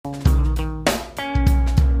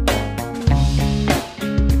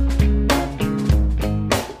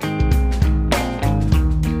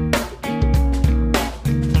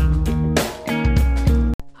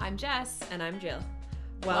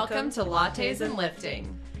Welcome to Lattes and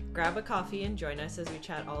Lifting. Grab a coffee and join us as we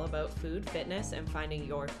chat all about food, fitness, and finding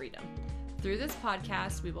your freedom. Through this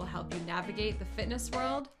podcast, we will help you navigate the fitness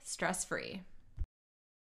world stress-free.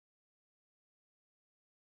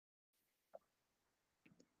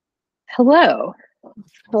 Hello.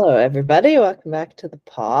 Hello, everybody. Welcome back to the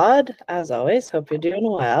pod. As always, hope you're doing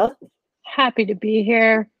well. Happy to be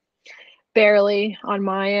here. Barely on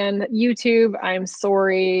my end. YouTube, I'm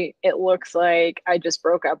sorry. It looks like I just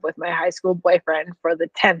broke up with my high school boyfriend for the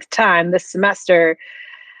 10th time this semester.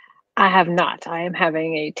 I have not. I am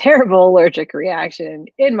having a terrible allergic reaction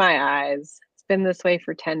in my eyes. It's been this way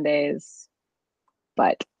for 10 days,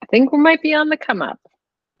 but I think we might be on the come up.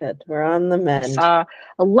 Good. We're on the mend. I saw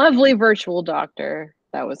a lovely virtual doctor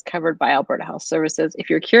that was covered by Alberta Health Services. If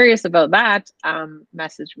you're curious about that,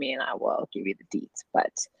 message me and I will give you the deets.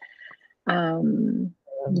 But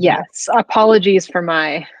yes, apologies for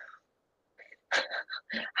my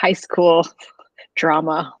high school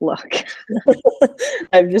drama look.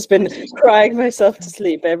 I've just been crying myself to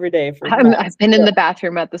sleep every day. I've been in the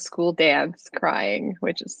bathroom at the school dance crying,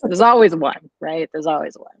 which is, there's always one, right? There's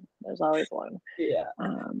always one. Yeah.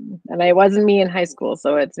 And it wasn't me in high school,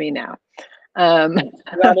 so it's me now. I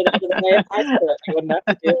got it into the way of high school. You wouldn't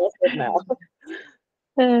have to deal with it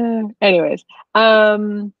now. Anyways,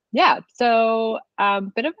 yeah, so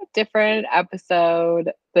bit of a different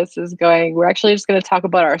episode. We're actually just going to talk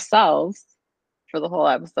about ourselves for the whole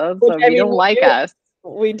episode. So if you don't like us,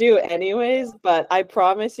 we do anyways, but I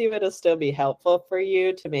promise you it'll still be helpful for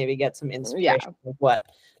you to maybe get some inspiration of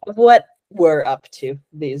what we're up to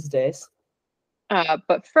these days.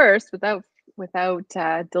 But first, without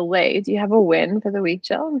delay, do you have a win for the week,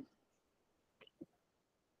 Jill?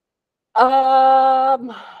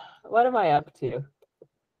 What am I up to?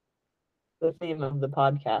 The theme of the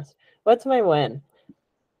podcast. What's my win?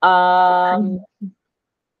 I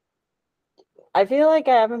feel like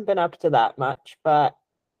I haven't been up to that much, but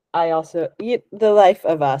I also, the life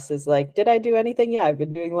of us is like, did I do anything? Yeah, I've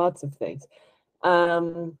been doing lots of things.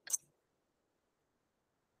 Wow,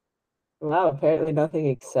 apparently nothing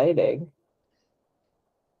exciting.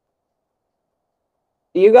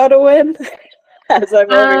 You got a win? As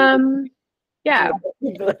I'm yeah.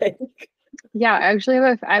 blank. Yeah, I actually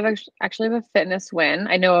have a fitness win.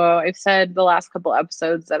 I know I've said the last couple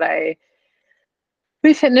episodes that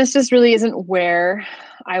my fitness just really isn't where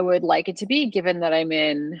I would like it to be, given that I'm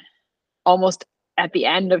in almost at the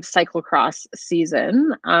end of cyclocross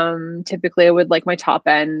season. Typically I would like my top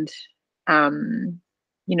end,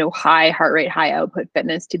 high heart rate, high output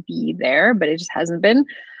fitness to be there, but it just hasn't been.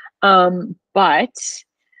 But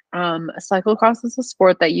cyclocross is a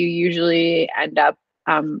sport that you usually end up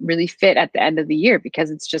really fit at the end of the year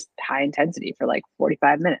because it's just high intensity for like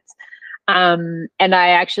 45 minutes. And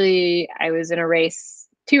I was in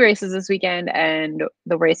two races this weekend, and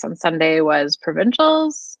the race on Sunday was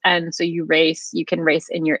provincials. And so you can race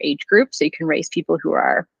in your age group. So you can race people who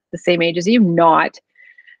are the same age as you, not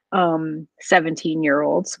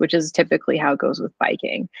 17-year-olds, which is typically how it goes with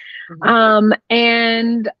biking. Mm-hmm.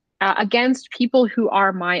 And against people who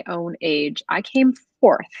are my own age, I came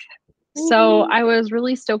fourth. Mm-hmm. So I was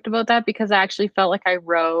really stoked about that because I actually felt like I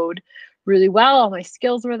rode really well. All my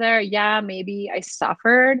skills were there. Yeah, maybe I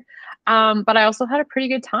suffered, but I also had a pretty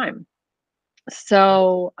good time.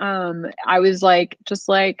 So I was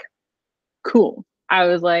cool. I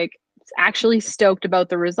was actually stoked about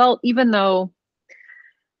the result, even though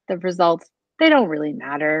the results, they don't really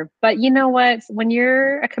matter. But you know what? When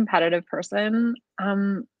you're a competitive person,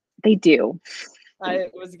 they do. I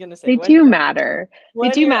was gonna say they do matter. They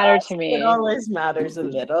do matter to me. It always matters a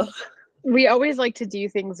little. We always like to do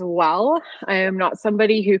things well. I am not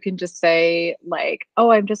somebody who can just say like,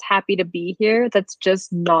 "Oh, I'm just happy to be here." This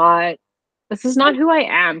is not who I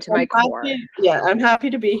am to my core. Yeah, I'm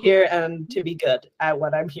happy to be here and to be good at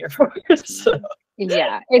what I'm here for. So.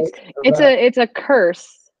 Yeah, it's a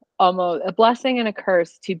curse, almost a blessing and a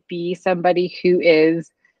curse to be somebody who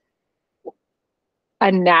is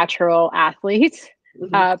a natural athlete.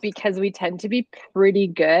 Mm-hmm. Because we tend to be pretty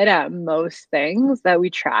good at most things that we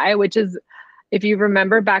try, which is, if you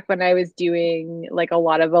remember back when I was doing like a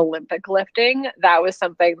lot of Olympic lifting, that was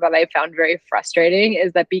something that I found very frustrating,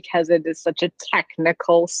 is that because it is such a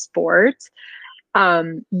technical sport,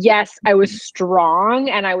 yes, I was strong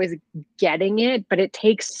and I was getting it, but it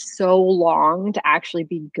takes so long to actually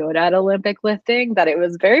be good at Olympic lifting that it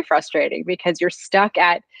was very frustrating because you're stuck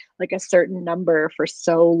at like a certain number for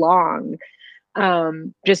so long.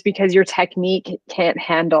 Just because your technique can't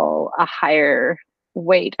handle a higher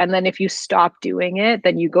weight. And then if you stop doing it,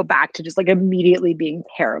 then you go back to just like immediately being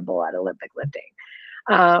terrible at Olympic lifting.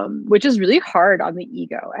 which is really hard on the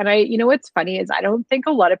ego. And what's funny is I don't think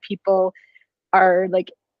a lot of people are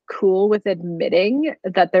like cool with admitting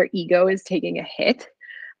that their ego is taking a hit.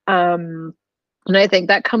 And I think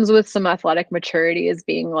that comes with some athletic maturity, is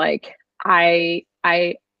being like, I'm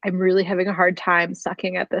really having a hard time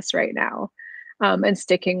sucking at this right now, and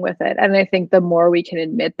sticking with it. And I think the more we can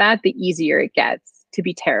admit that, the easier it gets to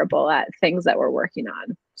be terrible at things that we're working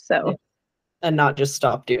on. So, and not just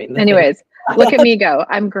stop doing the anyways, look at me go.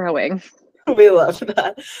 I'm growing. We love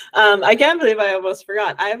that. I can't believe I almost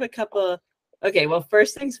forgot. I have a couple. Okay, well,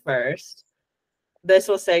 first things first. This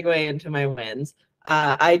will segue into my wins.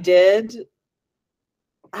 I did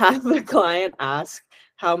have a client ask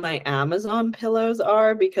how my Amazon pillows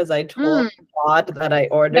are because I told God that I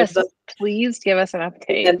ordered them. Please give us an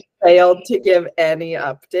update. And failed to give any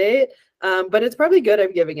update. But it's probably good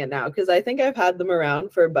I'm giving it now because I think I've had them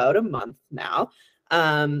around for about a month now.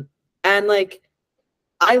 And like,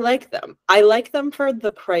 I like them. I like them for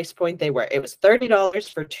the price point they were. It was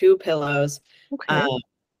 $30 for 2 pillows. Okay.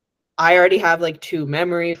 I already have like 2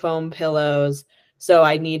 memory foam pillows. So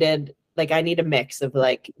I need a mix of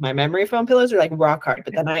like, my memory foam pillows are like rock hard,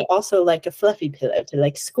 but then I also like a fluffy pillow to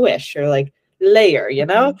like squish or like layer, you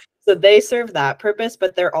know? So they serve that purpose,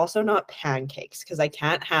 but they're also not pancakes because I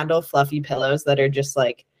can't handle fluffy pillows that are just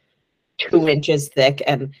like 2 inches thick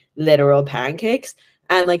and literal pancakes.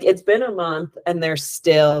 And like, it's been a month and they're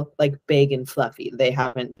still like big and fluffy. They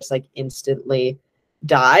haven't just like instantly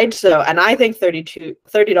died. So, and I think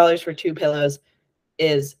 $30 for 2 pillows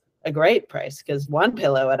is a great price because 1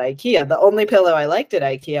 pillow at IKEA, the only pillow I liked at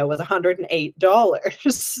IKEA was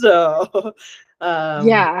 $108. So,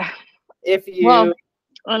 yeah. If you,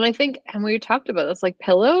 and I think, and we talked about this, like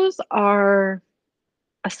pillows are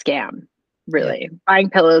a scam. Really, buying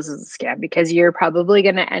pillows is a scam because you're probably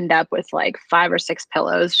going to end up with like 5 or 6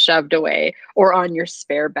 pillows shoved away or on your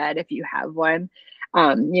spare bed if you have one,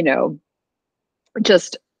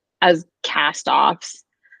 just as cast offs.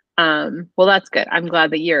 Well, that's good. I'm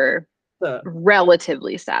glad that you're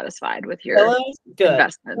relatively satisfied with your pillows. Good.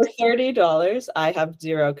 investment. For $30, I have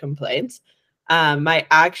 0 complaints. My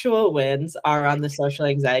actual wins are on the social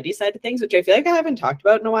anxiety side of things, which I feel like I haven't talked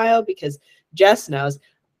about in a while because Jess knows.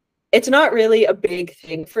 It's not really a big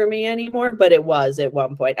thing for me anymore, but it was at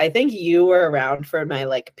one point. I think you were around for my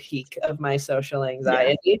like peak of my social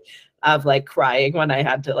anxiety of like crying when I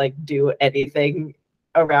had to like do anything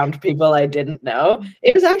around people I didn't know.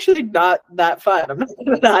 It was actually not that fun. I'm not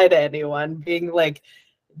gonna lie to anyone. Being like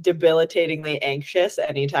debilitatingly anxious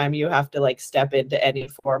anytime you have to like step into any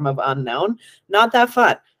form of unknown, not that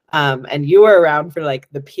fun. And you were around for like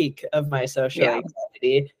the peak of my social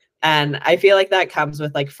anxiety. And I feel like that comes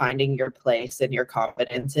with like finding your place and your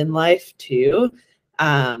confidence in life too.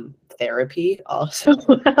 Therapy also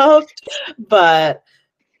helped. But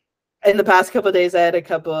in the past couple of days, I had a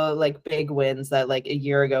couple of like big wins that like a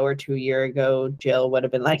year ago or 2 years ago, Jill would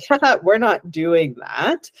have been like, we're not doing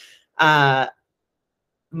that.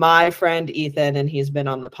 My friend Ethan, and he's been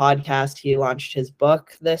on the podcast, he launched his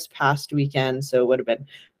book this past weekend. So it would have been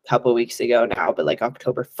a couple of weeks ago now, but like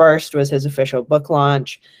October 1st was his official book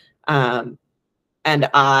launch. And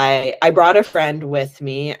I brought a friend with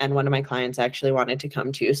me, and one of my clients actually wanted to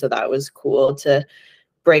come too. So that was cool to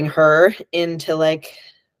bring her into like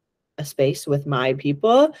a space with my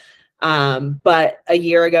people. But a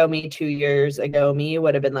year ago, 2 years ago,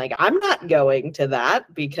 would have been like, I'm not going to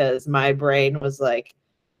that because my brain was like,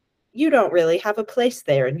 you don't really have a place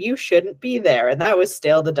there and you shouldn't be there. And that was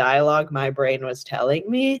still the dialogue my brain was telling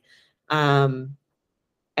me.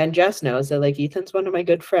 And Jess knows that like Ethan's one of my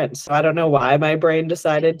good friends. So I don't know why my brain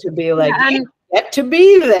decided to be like, you get to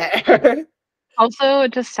be there. Also,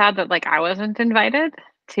 just sad that like I wasn't invited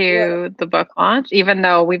to the book launch, even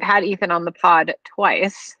though we've had Ethan on the pod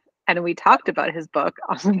twice and we talked about his book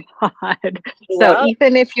on the pod. So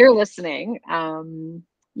Ethan, if you're listening,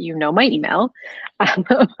 you know my email.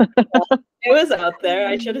 It was out there.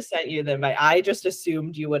 I should have sent you them. I just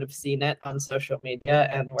assumed you would have seen it on social media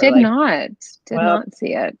and did not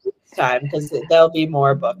see it. Time because there'll be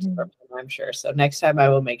more books from him, I'm sure. So next time I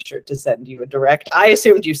will make sure to send you a direct. I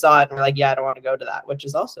assumed you saw it and were like, yeah, I don't want to go to that, which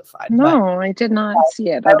is also fine. No, I did not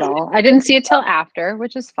see it at all. I didn't see it till after,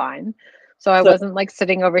 which is fine. So I wasn't like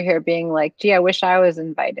sitting over here being like, gee, I wish I was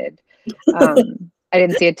invited. I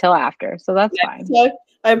didn't see it till after, so that's fine.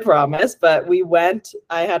 I promise, but we went.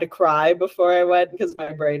 I had to cry before I went because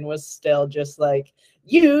my brain was still just like,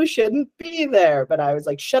 you shouldn't be there. But I was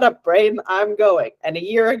like, shut up, brain, I'm going. And a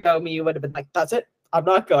year ago, me would have been like, that's it, I'm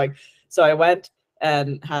not going. So I went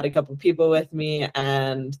and had a couple people with me.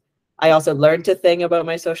 And I also learned a thing about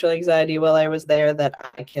my social anxiety while I was there,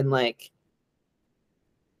 that I can like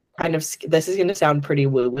this is going to sound pretty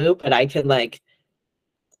woo-woo, but I can like,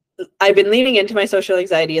 I've been leaning into my social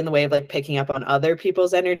anxiety in the way of like picking up on other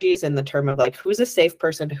people's energies in the term of like, who's a safe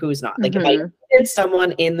person, who's not. Like if I needed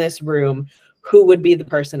someone in this room, who would be the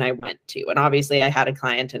person I went to? And obviously I had a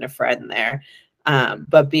client and a friend there.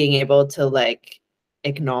 But being able to like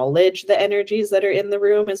acknowledge the energies that are in the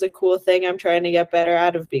room is a cool thing I'm trying to get better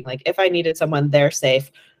at, of being like, if I needed someone, they're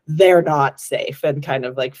safe, they're not safe, and kind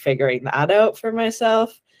of like figuring that out for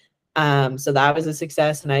myself. So that was a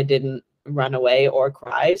success, and I didn't run away or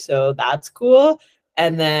cry, so that's cool.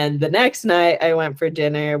 And then the next night I went for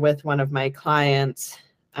dinner with one of my clients,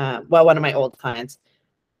 one of my old clients.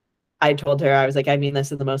 I told her, I was like, I mean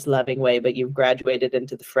this in the most loving way, but you've graduated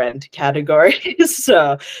into the friend category.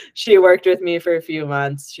 So she worked with me for a few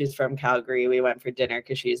months. She's from Calgary. We went for dinner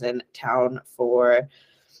because she's in town for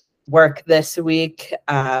work this week.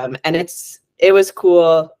 And it was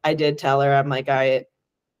cool. I did tell her, I'm like, I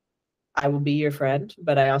will be your friend,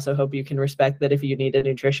 but I also hope you can respect that if you need a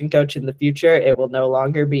nutrition coach in the future, it will no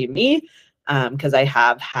longer be me, because I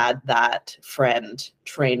have had that friend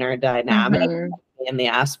trainer dynamic in the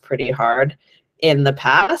ass pretty hard in the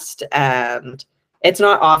past. And it's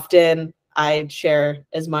not often I share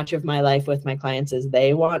as much of my life with my clients as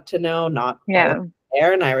they want to know, not there,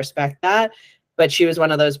 and I respect that. But she was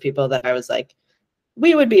one of those people that I was like,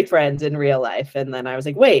 we would be friends in real life. And then I was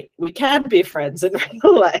like, wait, we can't be friends in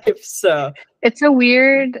real life. So it's a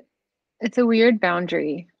weird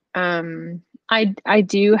boundary. I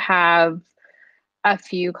do have a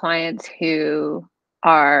few clients who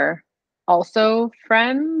are also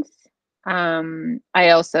friends. I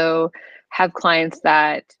also have clients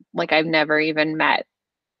that like I've never even met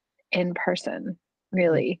in person,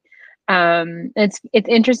 really. It's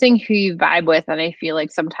interesting who you vibe with, and I feel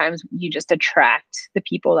like sometimes you just attract the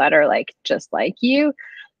people that are like just like you.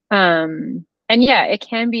 And yeah, it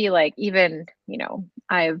can be like, even, you know,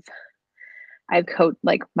 I've coached,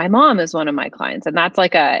 like my mom is one of my clients, and that's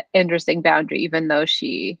like a interesting boundary, even though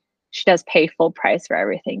she does pay full price for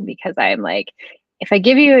everything, because I'm like, if I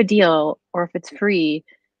give you a deal or if it's free,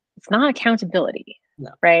 it's not accountability,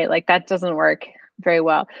 right? Like that doesn't work very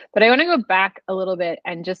well. But I want to go back a little bit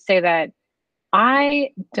and just say that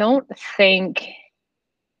I don't think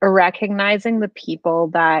recognizing the people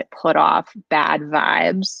that put off bad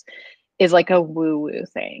vibes is like a woo-woo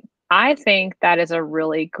thing. I think that is a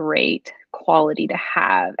really great quality to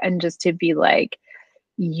have, and just to be like,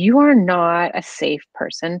 you are not a safe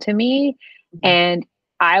person to me, and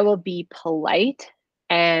I will be polite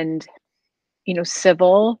and, you know,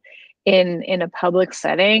 civil in a public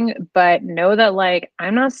setting, but know that like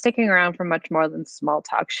I'm not sticking around for much more than small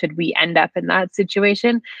talk should we end up in that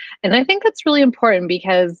situation. And I think that's really important,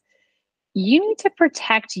 because you need to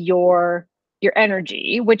protect your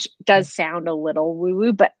energy, which does sound a little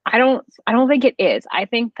woo-woo, but I don't think it is. I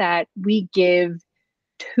think that we give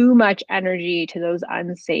too much energy to those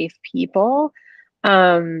unsafe people.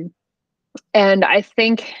 And I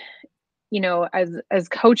think, you know, as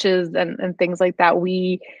coaches and things like that,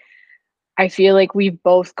 I feel like we've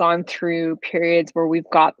both gone through periods where we've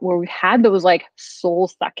had those like soul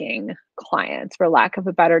sucking clients, for lack of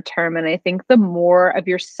a better term. And I think the more of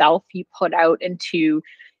yourself you put out into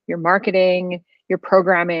your marketing, your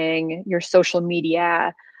programming, your social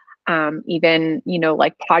media, even, you know,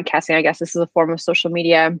 like podcasting, I guess this is a form of social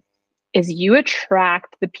media, is you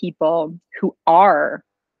attract the people who are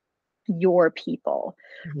your people,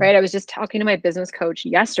 right? I was just talking to my business coach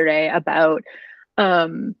yesterday about,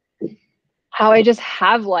 how I just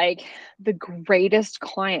have like the greatest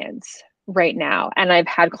clients right now. And I've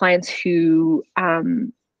had clients who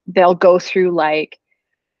they'll go through like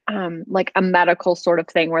a medical sort of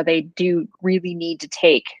thing where they do really need to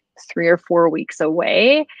take 3 or 4 weeks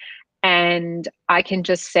away. And I can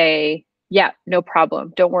just say, yeah, no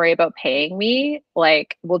problem. Don't worry about paying me.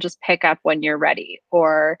 Like, we'll just pick up when you're ready.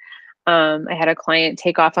 Or I had a client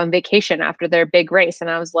take off on vacation after their big race, and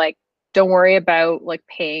I was like, don't worry about like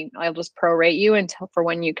paying. I'll just prorate you until for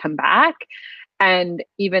when you come back. And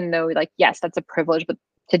even though like, yes, that's a privilege, but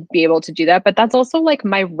to be able to do that, but that's also like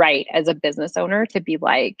my right as a business owner to be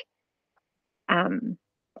like,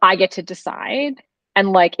 I get to decide.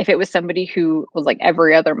 And like, if it was somebody who was like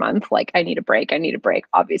every other month, like I need a break,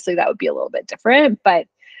 obviously that would be a little bit different. But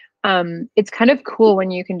it's kind of cool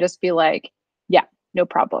when you can just be like, yeah, no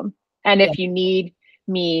problem. And if you need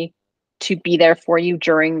me to be there for you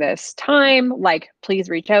during this time, like please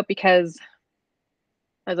reach out, because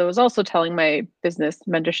as I was also telling my business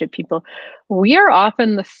mentorship people, we are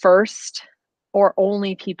often the first or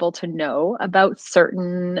only people to know about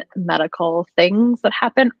certain medical things that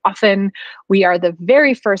happen. Often we are the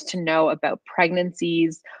very first to know about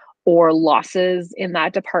pregnancies or losses in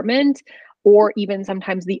that department, or even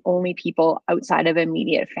sometimes the only people outside of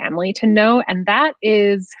immediate family to know. And that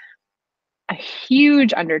is a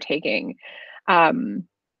huge undertaking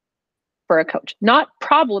for a coach. Not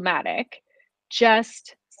problematic,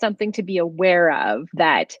 just something to be aware of,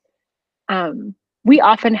 that we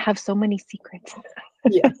often have so many secrets.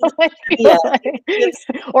 Yes. Yeah.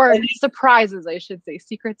 Or surprises, I should say.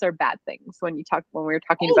 Secrets are bad things when we're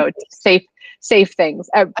talking about safe things.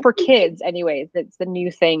 For kids, anyways, that's the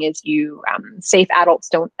new thing is safe adults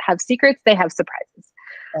don't have secrets, they have surprises.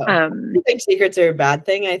 I don't think secrets are a bad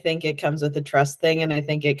thing. I think it comes with a trust thing, and I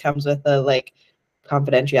think it comes with a like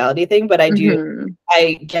confidentiality thing. But I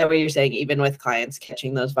get what you're saying. Even with clients,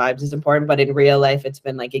 catching those vibes is important. But in real life, it's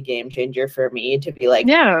been like a game changer for me to be like,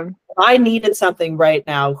 yeah, if I needed something right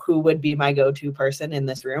now, who would be my go-to person in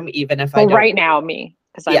this room? Even if I don't right now, me,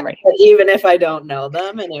 because I'm right. But even if I don't know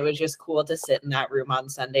them, and it was just cool to sit in that room on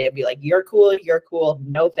Sunday and be like, you're cool,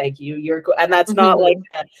 no, thank you, you're cool. And that's not like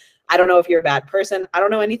that. I don't know if you're a bad person. I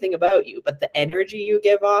don't know anything about you, but the energy you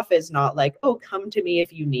give off is not like, oh, come to me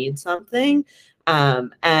if you need something.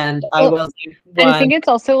 And I will do one. And I think it's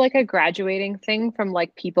also like a graduating thing from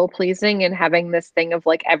like people pleasing and having this thing of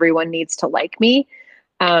like everyone needs to like me.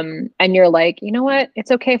 And you're like, you know what?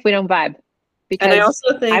 It's okay if we don't vibe, because and I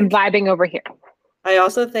also think I'm vibing over here. I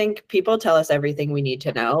also think people tell us everything we need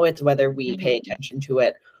to know. It's whether we pay attention to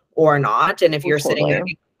it or not. And if you're sitting there,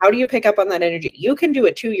 how do you pick up on that energy? You can do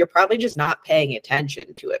it too. You're probably just not paying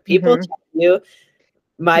attention to it. People tell you.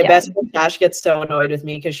 My best friend Tash gets so annoyed with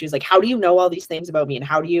me because she's like, how do you know all these things about me? And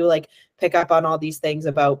how do you like pick up on all these things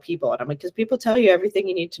about people? And I'm like, because people tell you everything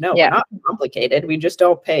you need to know. Yeah. We're not complicated. We just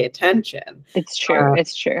don't pay attention. It's true.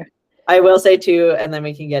 It's true. I will say too, and then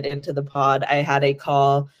we can get into the pod. I had a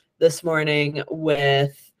call this morning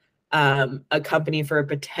with a company for a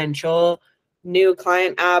potential new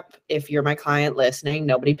client app. If you're my client listening,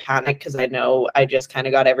 nobody panic, because I know I just kind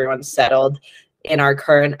of got everyone settled in our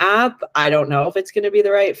current app. I don't know if it's going to be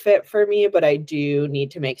the right fit for me, but I do need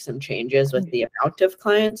to make some changes with the amount of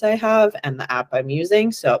clients I have and the app I'm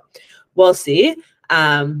using. So we'll see.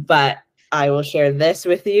 But I will share this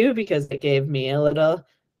with you because it gave me a little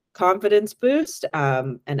confidence boost.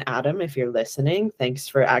 And Adam, if you're listening, thanks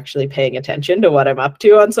for actually paying attention to what I'm up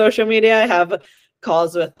to on social media. I have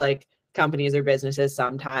calls with like companies or businesses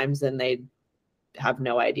sometimes, and they have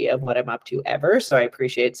no idea of what I'm up to ever. So I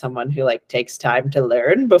appreciate someone who like takes time to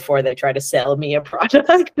learn before they try to sell me a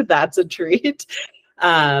product. That's a treat.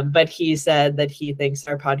 But he said that he thinks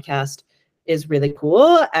our podcast is really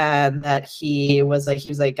cool, and that he was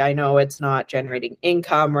like, I know it's not generating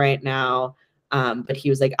income right now. But he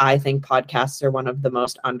was like, I think podcasts are one of the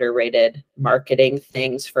most underrated marketing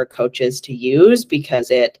things for coaches to use,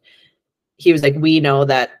 because he was like, we know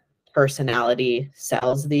that personality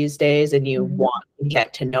sells these days, and you want to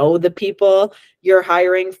get to know the people you're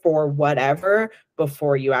hiring for whatever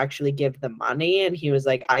before you actually give them money. And he was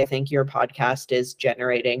like, I think your podcast is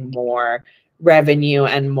generating more revenue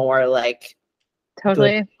and more like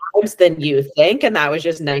Totally good than you think. And that was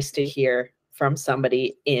just nice to hear from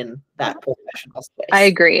somebody in that professional space. I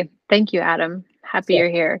agree. Thank you, Adam. Happy you're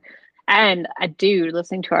here. And a dude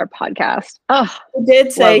listening to our podcast. Oh, he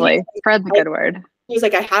did say, lovely. Spread the good word. He's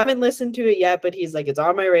like, I haven't listened to it yet, but he's like, it's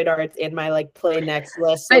on my radar. It's in my like play next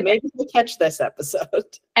list. So maybe we'll catch this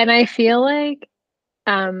episode. And I feel like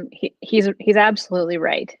he's absolutely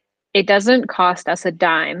right. It doesn't cost us a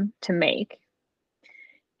dime to make.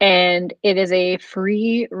 And it is a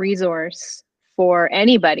free resource for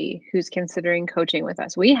anybody who's considering coaching with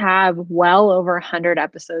us. We have well over 100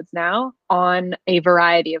 episodes now on a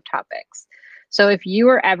variety of topics. So if you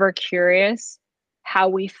were ever curious how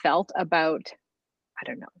we felt about, I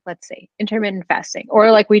don't know, let's say intermittent fasting, or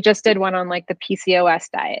like we just did one on like the PCOS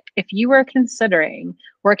diet. If you were considering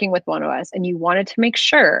working with one of us and you wanted to make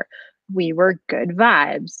sure we were good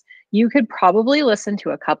vibes, you could probably listen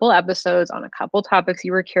to a couple episodes on a couple topics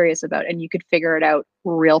you were curious about, and you could figure it out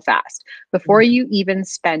real fast before you even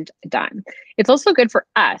spent a dime. It's also good for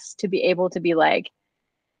us to be able to be like,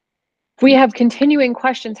 if we have continuing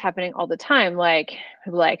questions happening all the time, like,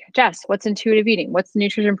 Jess, what's intuitive eating? What's the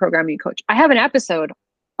nutrition program you coach? I have an episode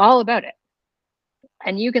all about it.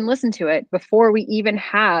 And you can listen to it before we even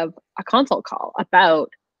have a consult call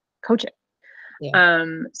about coaching. Yeah.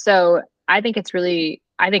 So I think it's really,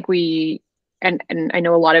 I think we, and I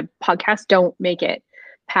know a lot of podcasts don't make it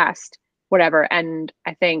past whatever. And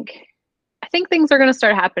I think things are going to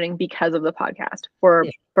start happening because of the podcast for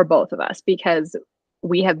both of us, because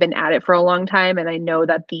we have been at it for a long time. And I know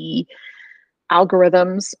that the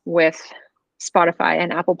algorithms with Spotify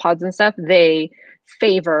and Apple Pods and stuff, they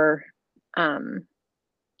favor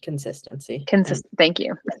Consistency. Thank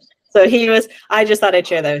you. So I just thought I'd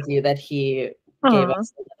share that with you, that he gave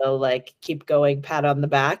us a little like keep going pat on the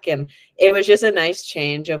back. And it was just a nice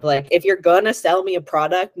change of like, if you're gonna sell me a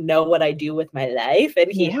product, know what I do with my life.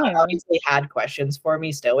 And he obviously had questions for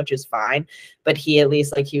me still, which is fine. But he at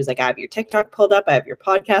least like, he was like, I have your TikTok pulled up, I have your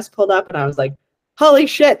podcast pulled up. And I was like, holy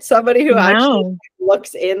shit, somebody who actually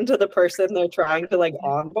looks into the person they're trying to like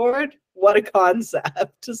onboard. What a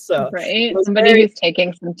concept. So right. Somebody who's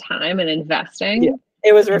taking some time and investing. Yeah.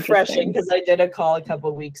 It was refreshing because I did a call a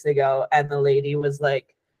couple weeks ago and the lady was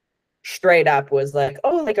like, straight up was like,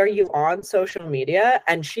 oh, like, are you on social media?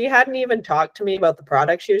 And she hadn't even talked to me about the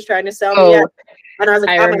product she was trying to sell me yet. And I was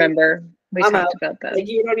like, I remember we talked about that. Like,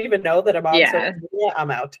 you don't even know that I'm on social media. I'm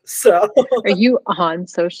out. So are you on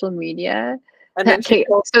social media? And then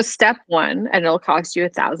so step one, and it'll cost you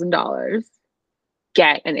 $1,000.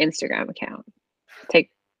 Get an Instagram account.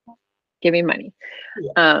 Give me money.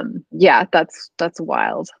 That's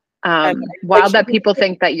wild. Wild that people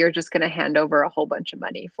think that you're just going to hand over a whole bunch of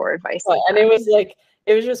money for advice. And it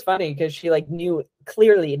was just funny because she like knew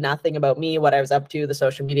clearly nothing about me, what I was up to, the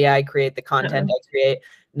social media I create, the content I create,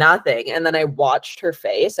 nothing. And then I watched her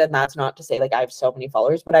face, and that's not to say like I have so many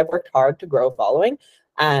followers, but I've worked hard to grow following.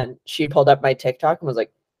 And she pulled up my TikTok and was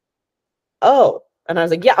like, oh. And I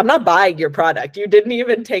was like, yeah, I'm not buying your product. You didn't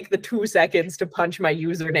even take the 2 seconds to punch my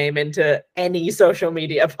username into any social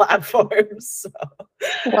media platforms. So.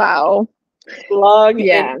 Wow. Long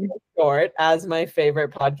and short, as my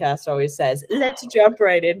favorite podcast always says, let's jump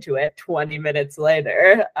right into it 20 minutes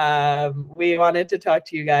later. We wanted to talk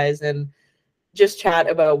to you guys and just chat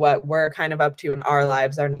about what we're kind of up to in our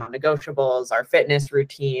lives, our non-negotiables, our fitness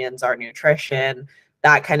routines, our nutrition,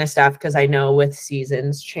 that kind of stuff, because I know with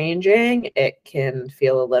seasons changing, it can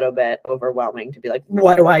feel a little bit overwhelming to be like,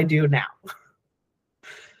 what do I do now?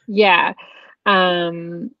 Yeah.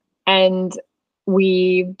 And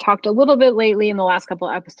we talked a little bit lately in the last couple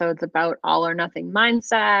of episodes about all or nothing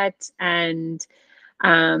mindset. And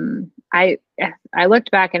I looked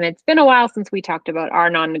back, and it's been a while since we talked about our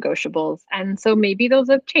non-negotiables. And so maybe those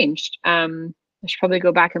have changed. I should probably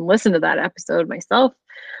go back and listen to that episode myself,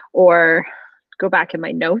 or go back in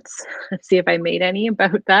my notes and see if I made any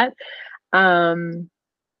about that.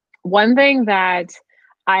 One thing that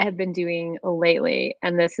I have been doing lately,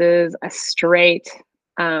 and this is straight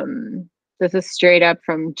up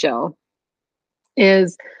from Jill,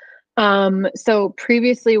 is so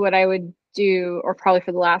previously what I would do, or probably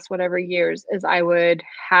for the last whatever years, is I would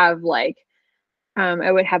have like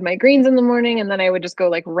I would have my greens in the morning, and then I would just go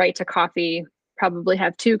like right to coffee, probably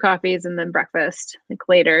have 2 coffees and then breakfast like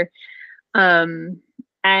later.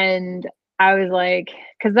 And I was like,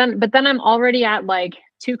 but then I'm already at like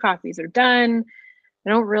 2 coffees are done. I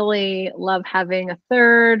don't really love having a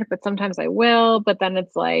third, but sometimes I will. But then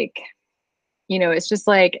it's like, it's just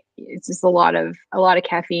a lot of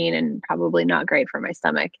caffeine and probably not great for my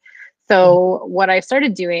stomach. So what I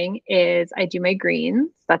started doing is I do my greens.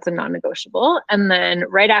 That's a non-negotiable. And then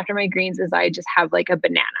right after my greens is I just have like a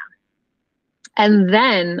banana. And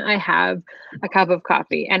then I have a cup of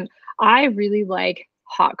coffee. And I really like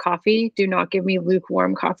hot coffee. Do not give me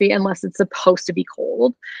lukewarm coffee unless it's supposed to be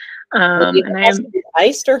cold. And I am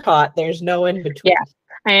iced or hot. There's no in between. Yeah,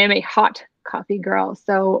 I am a hot coffee girl.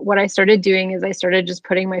 So what I started doing is I started just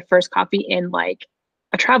putting my first coffee in like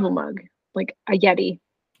a travel mug, like a Yeti.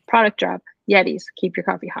 Product drop, Yetis, keep your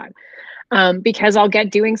coffee hot. Because I'll get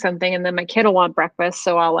doing something and then my kid will want breakfast.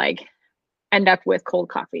 So I'll like end up with cold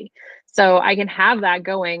coffee. So I can have that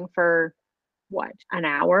going for an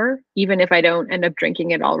hour, even if I don't end up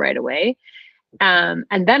drinking it all right away. And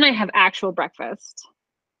then I have actual breakfast.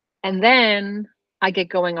 And then I get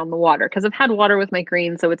going on the water because I've had water with my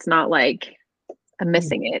green. So it's not like I'm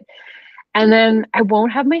missing it. And then I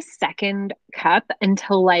won't have my second cup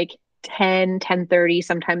until like 10:30,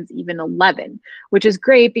 sometimes even 11, which is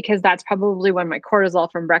great because that's probably when my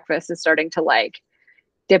cortisol from breakfast is starting to like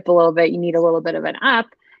dip a little bit. You need a little bit of an up.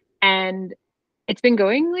 And it's been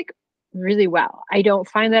going like really well. I don't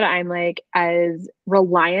find that I'm like as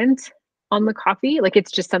reliant on the coffee. Like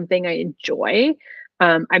it's just something I enjoy.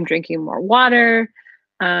 I'm drinking more water.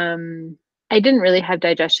 I didn't really have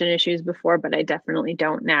digestion issues before, but I definitely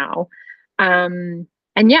don't now. And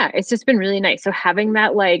yeah, it's just been really nice. So having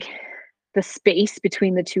that like the space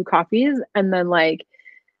between the 2 coffees and then like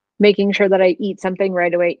making sure that I eat something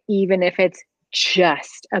right away, even if it's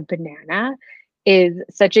just a banana, is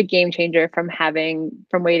such a game changer from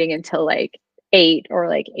waiting until like 8 or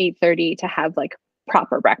like 8:30 to have like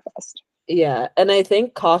proper breakfast. Yeah. And I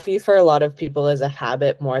think coffee for a lot of people is a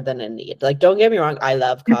habit more than a need. Like, don't get me wrong, I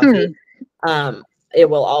love coffee. It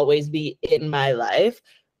will always be in my life.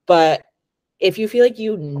 But if you feel like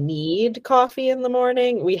you need coffee in the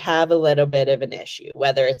morning, we have a little bit of an issue,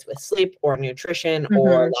 whether it's with sleep or nutrition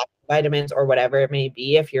or lack of vitamins or whatever it may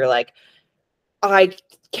be. If you're like, I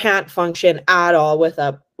can't function at all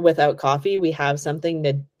without coffee, we have something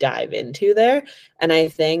to dive into there. And I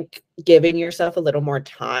think giving yourself a little more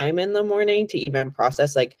time in the morning to even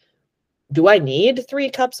process, like, do I need 3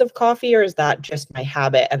 cups of coffee, or is that just my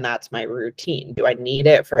habit and that's my routine? Do I need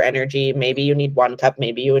it for energy? Maybe you need 1 cup,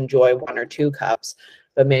 maybe you enjoy 1 or 2 cups,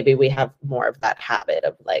 but maybe we have more of that habit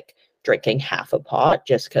of like drinking half a pot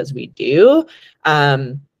just because we do.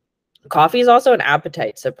 Coffee is also an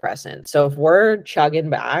appetite suppressant. So if we're chugging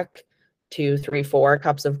back 2, 3, 4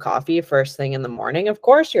 cups of coffee first thing in the morning, of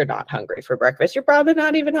course you're not hungry for breakfast. You're probably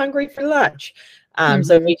not even hungry for lunch.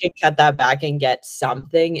 So if we can cut that back and get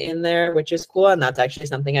something in there, which is cool. And that's actually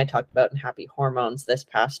something I talked about in Happy Hormones this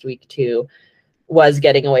past week too, was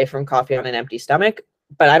getting away from coffee on an empty stomach.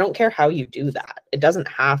 But I don't care how you do that. It doesn't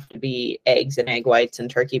have to be eggs and egg whites and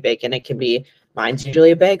turkey bacon. It can be, mine's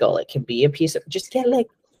usually a bagel. It can be a piece of, just get like,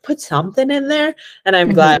 put something in there. And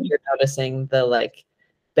I'm glad you're noticing the like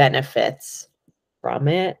benefits from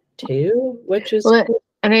it too, which is cool.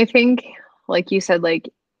 And I think, like you said, like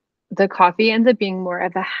the coffee ends up being more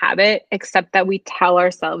of a habit, except that we tell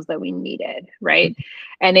ourselves that we need it, right?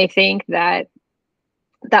 And I think that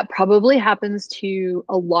that probably happens to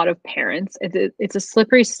a lot of parents. It's a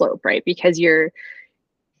slippery slope, right? Because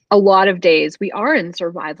a lot of days we are in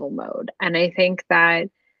survival mode. And I think that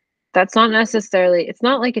that's not necessarily, it's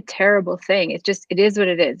not like a terrible thing. It's just, it is what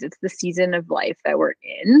it is. It's the season of life that we're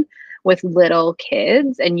in with little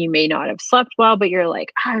kids, and you may not have slept well, but you're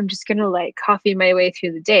like, I'm just going to like coffee my way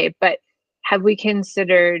through the day. But have we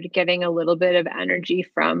considered getting a little bit of energy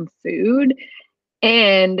from food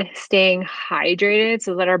and staying hydrated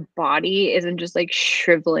so that our body isn't just like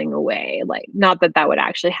shriveling away? Like, not that that would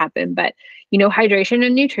actually happen, but hydration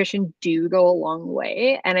and nutrition do go a long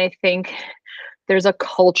way. And I think there's a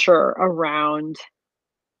culture around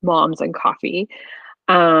moms and coffee.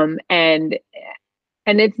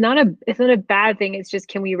 And it's not a bad thing. It's just,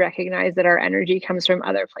 can we recognize that our energy comes from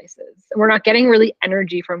other places? We're not getting really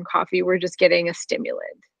energy from coffee. We're just getting a stimulant.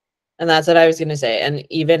 And that's what I was going to say. And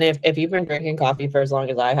even if you've been drinking coffee for as long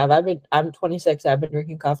as I have, I'm 26. I've been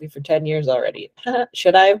drinking coffee for 10 years already.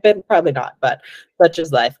 Should I have been? Probably not, but such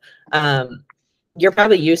is life. You're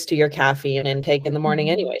probably used to your caffeine intake in the morning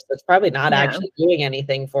anyway. So it's probably not actually doing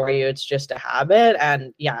anything for you. It's just a habit.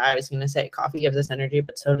 And yeah, I was going to say coffee gives us energy,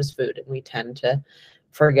 but so does food. And we tend to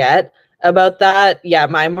forget about that. Yeah,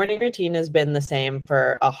 my morning routine has been the same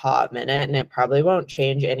for a hot minute, and it probably won't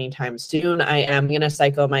change anytime soon. I am going to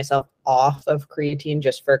cycle myself off of creatine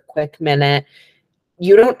just for a quick minute.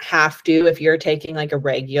 You don't have to if you're taking like a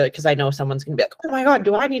regular, because I know someone's going to be like, oh my God,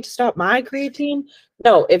 do I need to stop my creatine?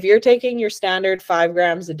 No, if you're taking your standard 5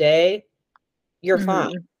 grams a day, you're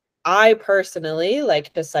fine. I personally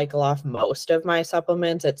like to cycle off most of my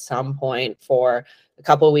supplements at some point for a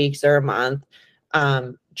couple weeks or a month,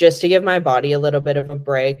 just to give my body a little bit of a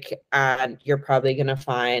break. And you're probably going to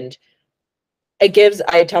find I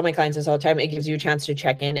tell my clients this all the time, it gives you a chance to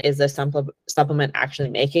check in. Is this supplement actually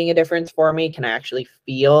making a difference for me? Can I actually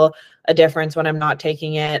feel a difference when I'm not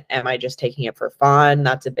taking it? Am I just taking it for fun?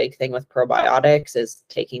 That's a big thing with probiotics, is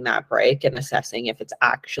taking that break and assessing if it's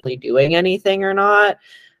actually doing anything or not.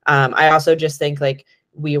 I also just think like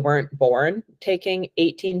we weren't born taking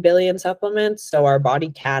 18 billion supplements, so our body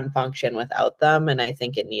can function without them. And I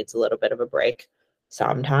think it needs a little bit of a break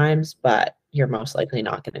sometimes, but you're most likely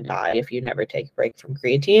not going to die if you never take a break from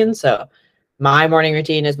creatine. So my morning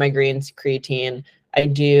routine is my greens, creatine. I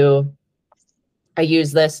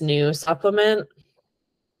use this new supplement,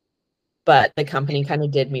 but the company kind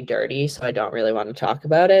of did me dirty, so I don't really want to talk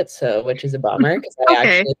about it. So, which is a bummer,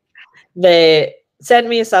 because they sent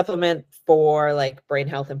me a supplement for like brain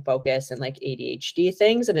health and focus and like ADHD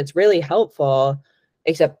things, and it's really helpful,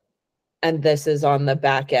 and this is on the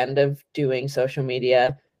back end of doing social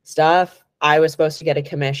media stuff. I was supposed to get a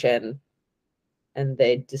commission, and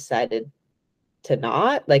they decided to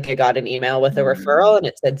not. Like, I got an email with a referral and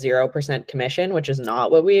it said 0% commission, which is not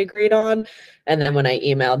what we agreed on. And then when I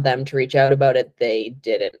emailed them to reach out about it, they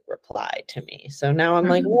didn't reply to me. So now I'm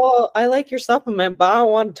like, well, I like your supplement, but I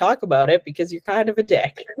don't want to talk about it because you're kind of a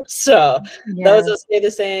dick. So those will stay the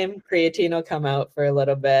same. Creatine will come out for a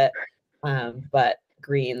little bit. But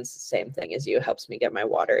greens, same thing as you, helps me get my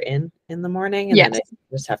water in the morning, and then I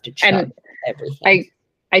just have to chug everything.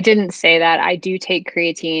 I didn't say that. I do take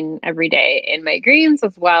creatine every day in my greens,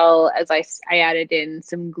 as well as I added in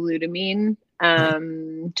some glutamine,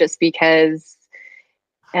 just because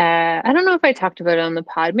I don't know if I talked about it on the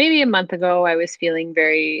pod. Maybe a month ago, I was feeling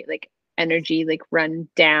very like energy, like run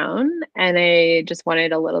down, and I just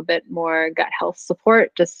wanted a little bit more gut health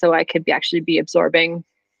support, just so I could actually be absorbing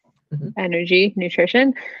energy,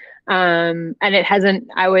 nutrition. And it hasn't.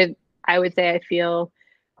 I would say I feel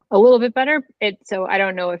a little bit better. So I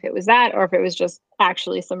don't know if it was that or if it was just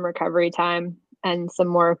actually some recovery time and some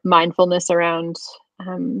more mindfulness around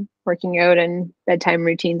working out and bedtime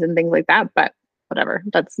routines and things like that. But whatever,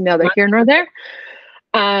 that's neither here nor there.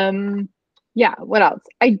 Yeah, what else?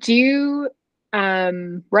 I do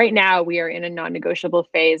right now we are in a non-negotiable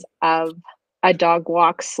phase of a dog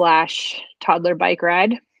walk / toddler bike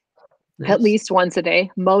ride. Nice. At least once a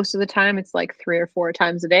day. Most of the time it's like 3 or 4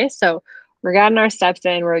 times a day. So we're getting our steps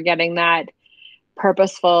in, we're getting that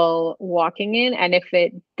purposeful walking in. And if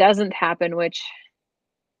it doesn't happen, which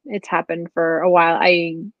it's happened for a while,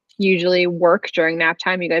 I usually work during nap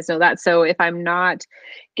time. You guys know that. So if I'm not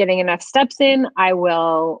getting enough steps in, I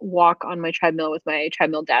will walk on my treadmill with my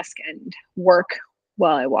treadmill desk and work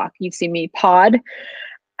while I walk. You've seen me pod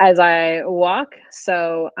as I walk.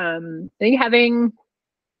 So I think having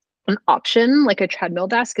an option like a treadmill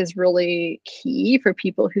desk is really key for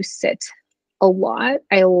people who sit a lot.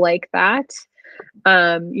 I like that.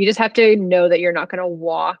 You just have to know that you're not going to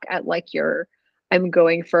walk at like your I'm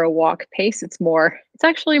going for a walk pace. It's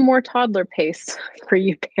actually more toddler pace for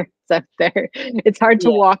you parents out there. It's hard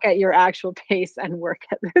to walk at your actual pace and work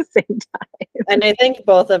at the same time. And I think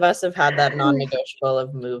both of us have had that non-negotiable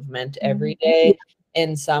of movement every day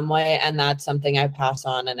in some way. And that's something I pass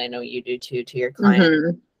on. And I know you do too, to your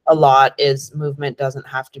clients. A lot is movement doesn't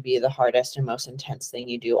have to be the hardest and most intense thing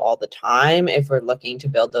you do all the time. If we're looking to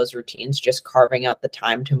build those routines, just carving out the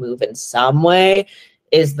time to move in some way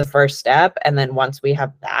is the first step. And then once we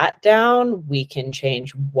have that down, we can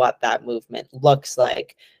change what that movement looks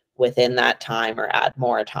like within that time or add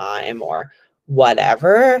more time or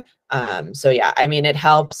whatever. So yeah, I mean, it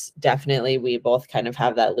helps definitely. We both kind of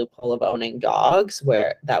have that loophole of owning dogs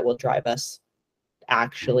where that will drive us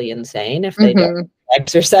actually insane if they don't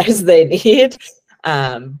exercise they need.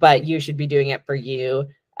 But you should be doing it for you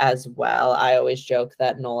as well. I always joke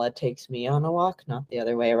that Nola takes me on a walk, not the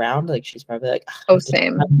other way around. Like she's probably like, oh,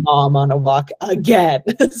 same. My mom on a walk again.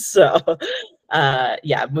 So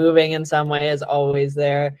yeah, moving in some way is always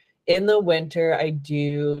there. In the winter, I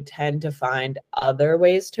do tend to find other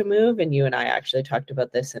ways to move. And you and I actually talked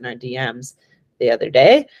about this in our DMs the other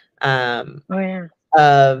day. Oh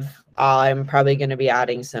yeah. I'm probably going to be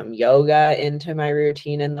adding some yoga into my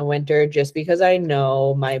routine in the winter just because I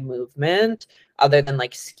know my movement, other than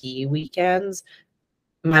like ski weekends,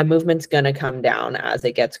 my movement's going to come down as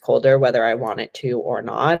it gets colder, whether I want it to or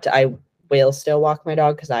not. I will still walk my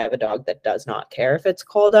dog because I have a dog that does not care if it's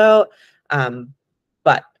cold out.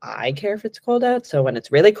 But I care if it's cold out. So when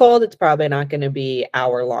it's really cold, it's probably not going to be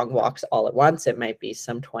hour-long walks all at once. It might be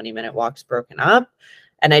some 20-minute walks broken up.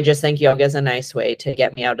 And I just think yoga is a nice way to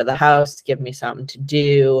get me out of the house, give me something to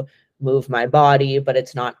do, move my body, but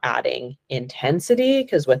it's not adding intensity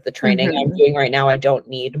because with the training I'm doing right now, I don't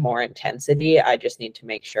need more intensity. I just need to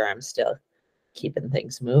make sure I'm still keeping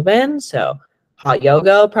things moving. So hot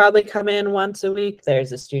yoga will probably come in once a week.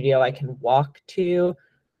 There's a studio I can walk to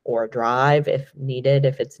or drive if needed,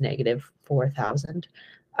 if it's -4,000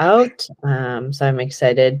 out. So I'm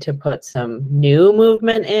excited to put some new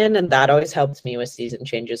movement in, and that always helps me with season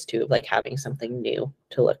changes too, like having something new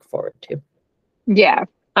to look forward to. Yeah.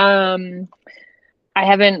 I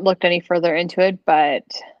haven't looked any further into it, but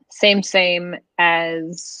same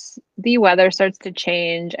as the weather starts to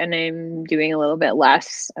change and I'm doing a little bit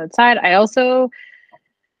less outside. I also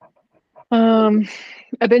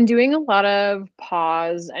I've been doing a lot of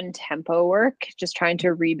pause and tempo work, just trying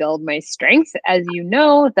to rebuild my strength. As you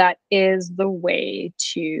know, that is the way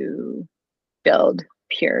to build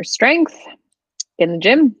pure strength in the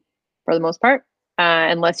gym for the most part,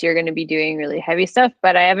 unless you're going to be doing really heavy stuff.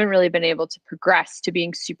 But I haven't really been able to progress to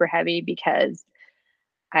being super heavy because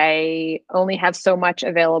I only have so much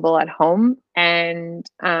available at home. And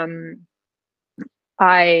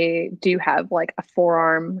I do have like a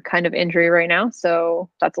forearm kind of injury right now, so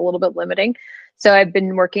that's a little bit limiting. So I've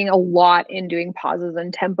been working a lot in doing pauses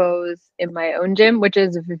and tempos in my own gym, which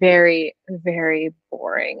is very, very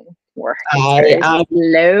boring work.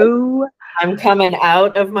 I'm coming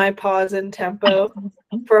out of my pause and tempo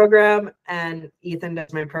program, and Ethan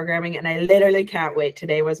does my programming, and I literally can't wait.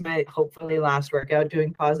 Today was my hopefully last workout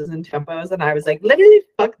doing pauses and tempos, and I was like, literally,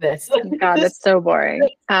 fuck this. God, that's so boring.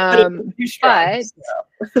 But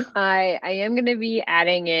I am going to be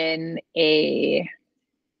adding in a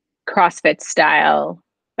CrossFit style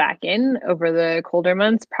back in over the colder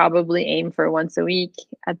months, probably aim for once a week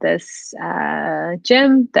at this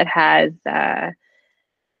gym that has,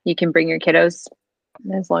 you can bring your kiddos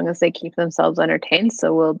as long as they keep themselves entertained.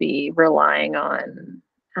 So we'll be relying on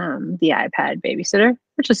the iPad babysitter,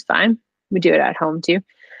 which is fine. We do it at home too.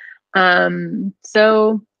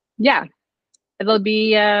 So yeah, it'll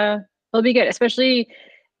be good, especially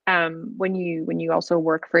when you also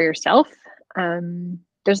work for yourself.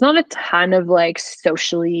 There's not a ton of like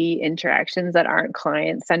socially interactions that aren't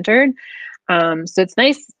client centered. So it's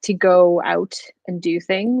nice to go out and do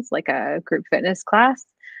things like a group fitness class.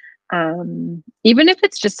 Even if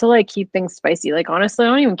it's just to like keep things spicy. Like honestly, I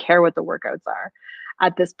don't even care what the workouts are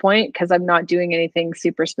at this point because I'm not doing anything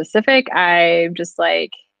super specific. I'm just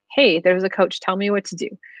like, hey, there's a coach, tell me what to do.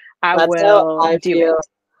 That's will how I do feel it.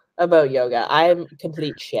 about yoga. I'm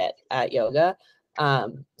complete shit at yoga.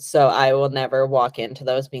 So I will never walk into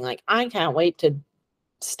those being like, I can't wait to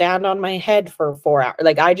stand on my head for 4 hours.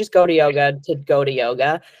 Like I just go to yoga to go to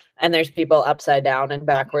yoga. And there's people upside down and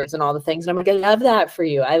backwards and all the things. And I'm like, I love that for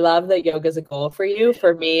you. I love that yoga is a goal for you.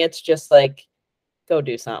 For me, it's just like, go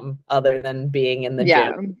do something other than being in the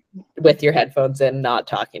gym with your headphones in, not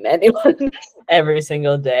talking to anyone every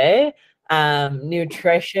single day.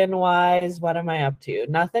 Nutrition wise, what am I up to?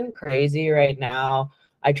 Nothing crazy right now.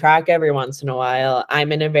 I track every once in a while.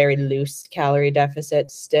 I'm in a very loose calorie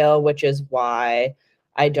deficit still, which is why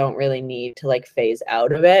I don't really need to like phase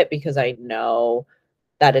out of it because I know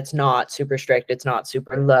that it's not super strict. It's not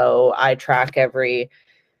super low. I track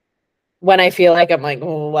when I feel like I'm like,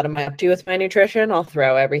 oh, what am I up to with my nutrition? I'll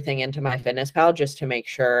throw everything into my fitness pal just to make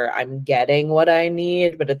sure I'm getting what I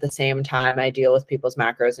need. But at the same time, I deal with people's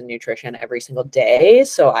macros and nutrition every single day.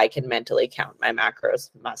 So I can mentally count my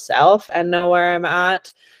macros myself and know where I'm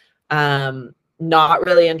at. Not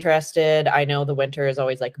really interested. I know the winter is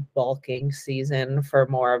always like bulking season for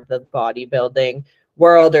more of the bodybuilding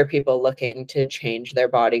world or people looking to change their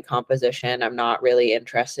body composition. I'm not really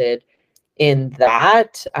interested in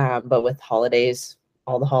that. But with holidays,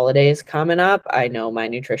 all the holidays coming up, I know my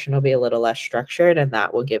nutrition will be a little less structured and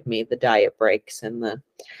that will give me the diet breaks and the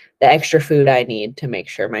extra food I need to make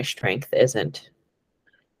sure my strength isn't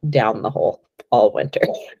down the hole all winter.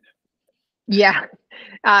 Yeah.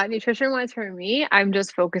 Nutrition wise for me, I'm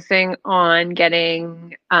just focusing on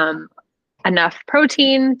getting enough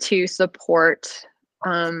protein to support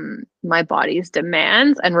my body's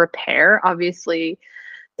demands and repair. Obviously,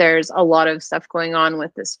 there's a lot of stuff going on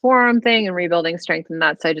with this forearm thing and rebuilding strength and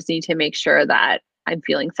that. So I just need to make sure that I'm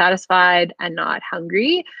feeling satisfied and not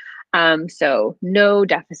hungry. So no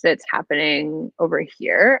deficits happening over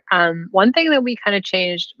here. One thing that we kind of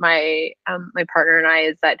changed, my partner and I,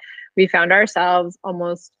 is that we found ourselves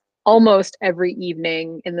almost every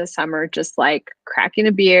evening in the summer just like cracking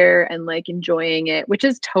a beer and like enjoying it, which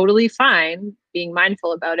is totally fine, being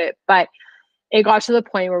mindful about it. But it got to the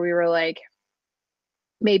point where we were like,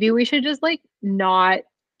 maybe we should just like not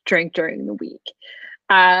drink during the week.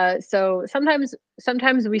 So sometimes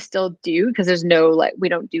we still do because there's no like, we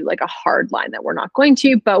don't do like a hard line that we're not going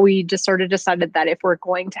to, but we just sort of decided that if we're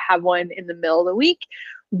going to have one in the middle of the week,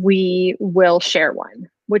 we will share one,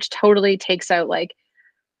 which totally takes out like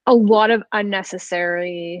a lot of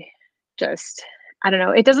unnecessary, just, I don't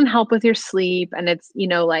know, it doesn't help with your sleep. And it's,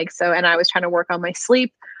 like, so, and I was trying to work on my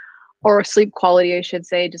sleep or sleep quality, I should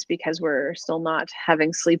say, just because we're still not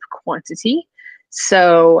having sleep quantity.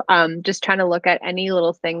 So just trying to look at any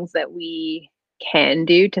little things that we can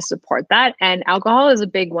do to support that. And alcohol is a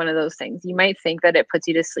big one of those things. You might think that it puts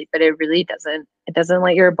you to sleep, but it really doesn't. It doesn't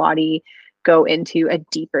let your body go into a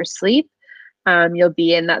deeper sleep. You'll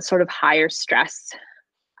be in that sort of higher stress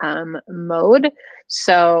mode.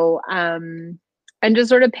 So, and just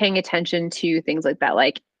sort of paying attention to things like that.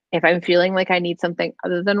 Like if I'm feeling like I need something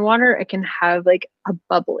other than water, it can have like a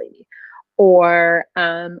bubbly. Or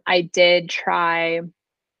I did try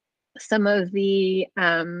some of the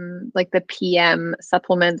like the PM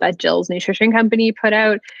supplement that Jill's nutrition company put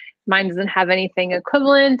out. Mine doesn't have anything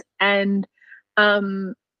equivalent. And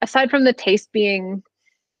aside from the taste being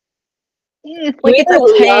like it's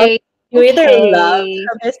okay. You either love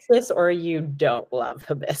hibiscus or you don't love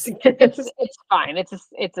hibiscus. It's fine.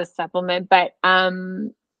 It's a supplement, but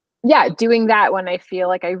yeah, doing that when I feel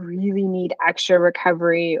like I really need extra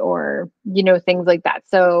recovery or things like that.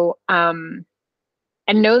 So and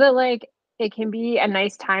know that like it can be a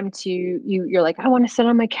nice time to you're like, I want to sit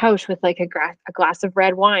on my couch with like a glass of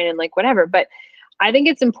red wine and like whatever. But I think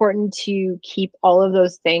it's important to keep all of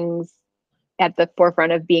those things at the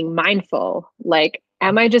forefront of being mindful. Like,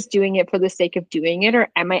 am I just doing it for the sake of doing it, or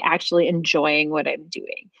am I actually enjoying what I'm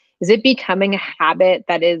doing? Is it becoming a habit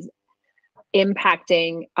that is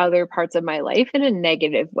impacting other parts of my life in a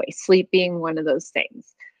negative way, sleep being one of those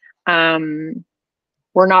things.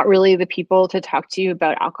 We're not really the people to talk to you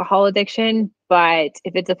about alcohol addiction, but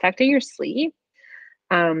if it's affecting your sleep,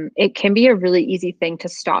 it can be a really easy thing to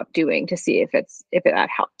stop doing to see if that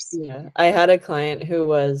helps. Yeah, I had a client who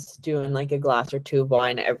was doing like a glass or two of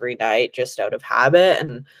wine every night just out of habit,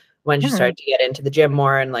 and when she started to get into the gym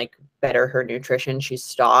more and like better her nutrition, she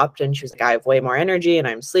stopped, and she was like, I have way more energy and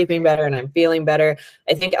I'm sleeping better and I'm feeling better.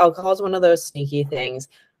 I think alcohol is one of those sneaky things.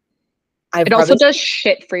 It also does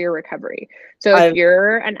shit for your recovery. So if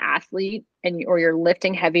you're an athlete or you're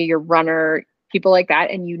lifting heavy, you're a runner, people like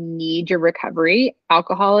that, and you need your recovery,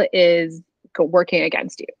 alcohol is working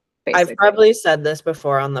against you, basically. I've probably said this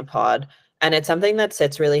before on the pod, and it's something that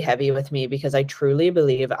sits really heavy with me because I truly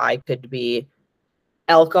believe I could be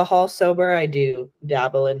alcohol sober. I do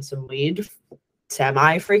dabble in some weed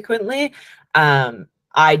semi-frequently.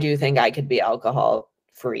 I do think I could be alcohol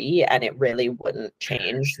free and it really wouldn't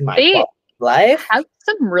change my quality of life. Have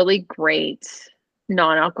some really great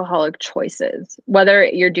non-alcoholic choices, whether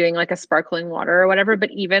you're doing like a sparkling water or whatever,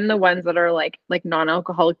 but even the ones that are like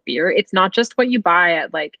non-alcoholic beer, it's not just what you buy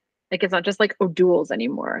at like it's not just like O'Doul's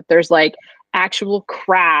anymore. There's like actual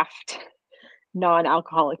craft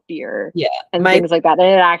non-alcoholic beer, and things like that, and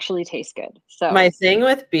it actually tastes good. So my thing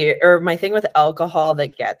with beer, or my thing with alcohol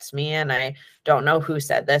that gets me, and I don't know who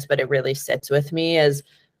said this, but it really sits with me, is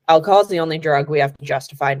alcohol is the only drug we have to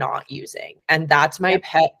justify not using. And that's my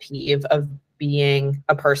pet peeve of being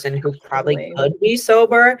a person who probably could be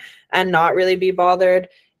sober and not really be bothered.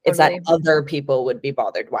 It's that other people would be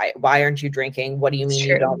bothered. Why aren't you drinking? What do you mean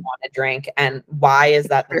you don't want to drink? And why is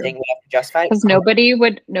that the thing we have to justify? Because nobody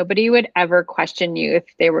would ever question you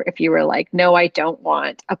if you were like, no, I don't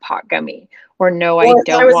want a pot gummy, or no, I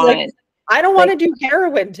don't want. Like, I don't want to do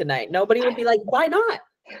heroin tonight. Nobody would be like, why not?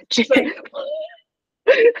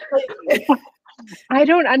 I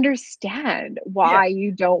don't understand why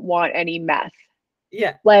you don't want any meth.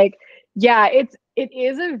 Yeah. Like, yeah, it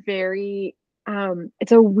is a very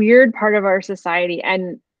it's a weird part of our society.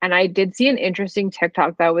 And I did see an interesting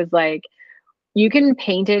TikTok that was like, you can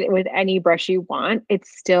paint it with any brush you want,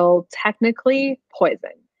 it's still technically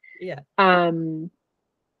poison. Yeah.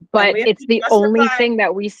 But it's the only thing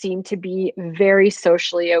that we seem to be very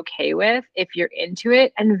socially okay with if you're into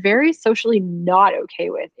it, and very socially not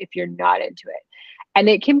okay with if you're not into it. And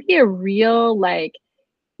it can be a real, like,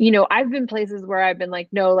 I've been places where I've been like,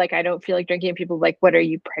 no, like, I don't feel like drinking. And people are like, what, are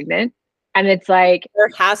you pregnant? And it's like,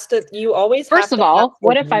 you always first of all,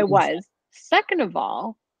 what if I was? Second of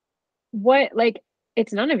all, what, like,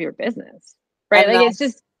 it's none of your business, right? Like, it's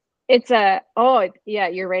just, yeah,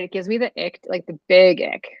 you're right. It gives me the ick, like the big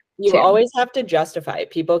ick. You always have to justify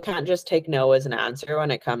it. People can't just take no as an answer when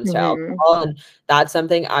it comes to alcohol. And that's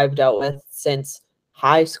something I've dealt with since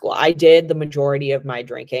high school. I did the majority of my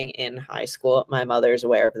drinking in high school. My mother's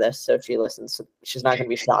aware of this, so if she listens, she's not going to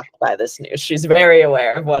be shocked by this news. She's very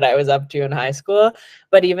aware of what I was up to in high school.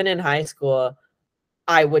 But even in high school,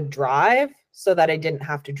 I would drive so that I didn't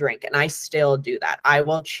have to drink. And I still do that. I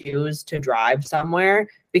will choose to drive somewhere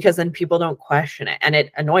because then people don't question it. And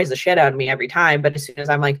it annoys the shit out of me every time. But as soon as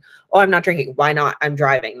I'm like, oh, I'm not drinking, why not? I'm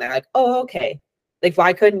driving. They're like, oh, okay. Like,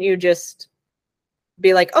 why couldn't you just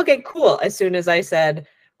be like, okay, cool. As soon as I said,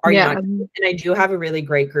 are you not? And I do have a really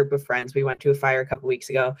great group of friends. We went to a fire a couple weeks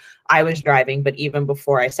ago. I was driving, but even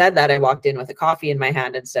before I said that, I walked in with a coffee in my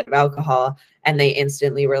hand instead of alcohol. And they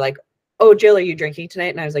instantly were like, oh, Jill, are you drinking tonight?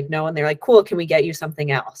 And I was like, no. And they're like, cool, can we get you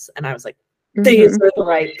something else? And I was like, these are the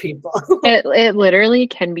right people. It literally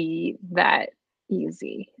can be that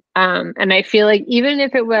easy. And I feel like even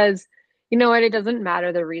if it was, you know what, it doesn't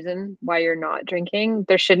matter the reason why you're not drinking.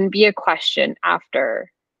 There shouldn't be a question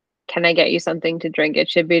after, can I get you something to drink? It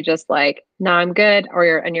should be just like, no, I'm good.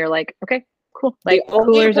 You're like, okay, cool. Like, the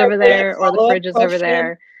cooler's over there, or the fridge is over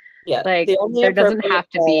there. Yeah. Like, there doesn't have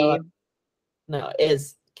to be. No,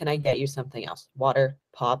 can I get you something else? Water,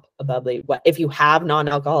 pop, a bubbly. If you have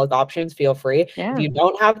non-alcoholic options, feel free. Yeah. If you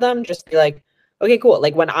don't have them, just be like, okay, cool.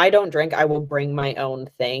 Like, when I don't drink, I will bring my own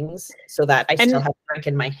things so that I still have a drink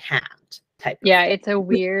in my hand. It's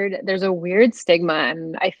there's a weird stigma.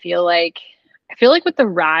 And I feel like with the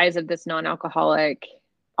rise of this non-alcoholic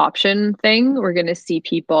option thing, we're going to see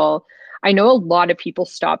people. I know a lot of people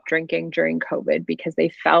stopped drinking during COVID because they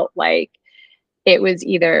felt like it was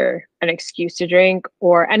either an excuse to drink,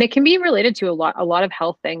 and it can be related to a lot of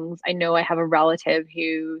health things. I know I have a relative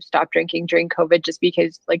who stopped drinking during COVID just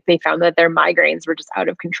because, like, they found that their migraines were just out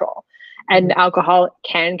of control, and alcohol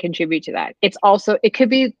can contribute to that. It could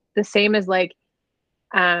be the same as like,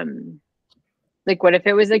 Like, what if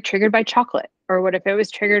it was like triggered by chocolate? Or what if it was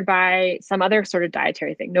triggered by some other sort of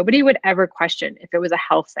dietary thing? Nobody would ever question if it was a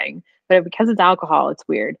health thing, but because it's alcohol, it's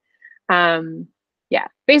weird. Yeah,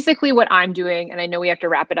 basically what I'm doing, and I know we have to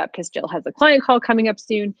wrap it up because Jill has a client call coming up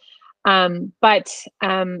soon.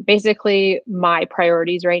 Basically my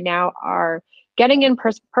priorities right now are getting in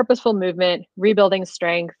purposeful movement, rebuilding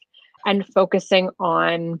strength, and focusing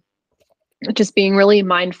on just being really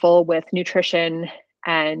mindful with nutrition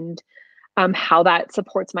and how that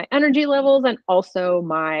supports my energy levels and also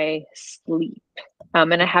my sleep.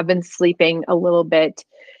 And I have been sleeping a little bit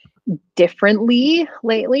differently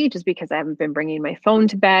lately just because I haven't been bringing my phone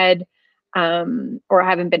to bed, or I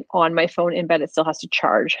haven't been on my phone in bed. It still has to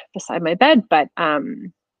charge beside my bed, but I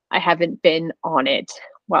haven't been on it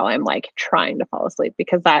while I'm like trying to fall asleep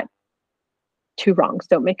because that two wrongs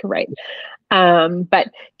don't make a right. But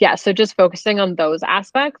yeah, so just focusing on those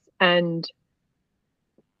aspects and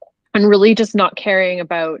really just not caring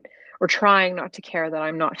about or trying not to care that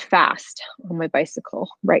I'm not fast on my bicycle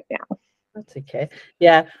right now. That's okay.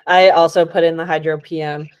 Yeah, I also put in the Hydro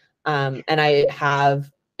PM, and I have,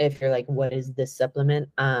 if you're like, what is this supplement?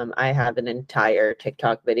 I have an entire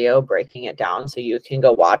TikTok video breaking it down, so you can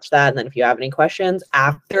go watch that. And then if you have any questions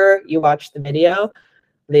after you watch the video,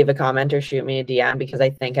 leave a comment or shoot me a DM because I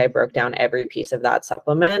think I broke down every piece of that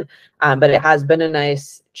supplement. But it has been a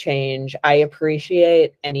nice change. I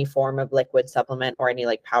appreciate any form of liquid supplement or any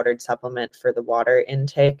like powdered supplement for the water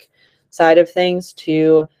intake side of things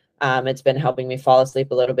too. It's been helping me fall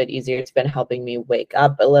asleep a little bit easier. It's been helping me wake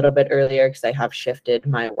up a little bit earlier because I have shifted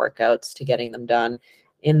my workouts to getting them done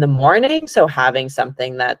in the morning. So having a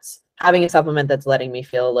supplement that's letting me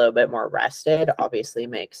feel a little bit more rested obviously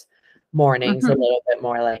makes mornings a little bit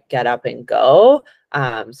more like get up and go.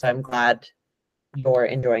 So I'm glad you're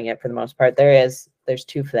enjoying it for the most part. There's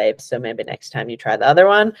 2 flavors, so maybe next time you try the other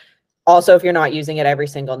one. Also, if you're not using it every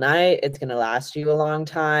single night, it's going to last you a long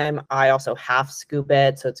time. I also half scoop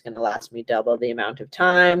it, so it's going to last me double the amount of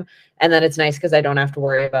time. And then it's nice because I don't have to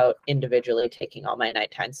worry about individually taking all my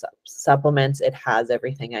nighttime supplements. It has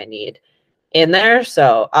everything I need in there.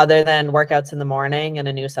 So other than workouts in the morning and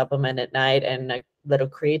a new supplement at night and a little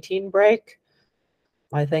creatine break,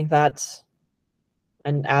 I think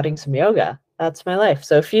and adding some yoga, that's my life.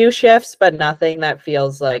 So a few shifts, but nothing that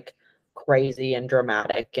feels like crazy and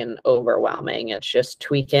dramatic and overwhelming. It's just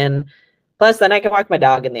tweaking. Plus, then I can walk my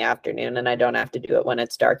dog in the afternoon and I don't have to do it when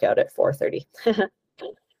it's dark out at 4:30,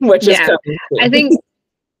 which is coming soon.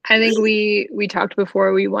 I think we talked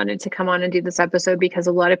before we wanted to come on and do this episode because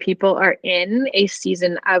a lot of people are in a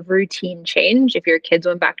season of routine change. If your kids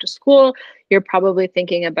went back to school, you're probably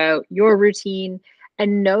thinking about your routine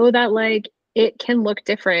and know that like it can look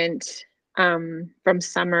different from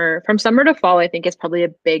summer to fall. I think is probably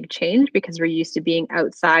a big change because we're used to being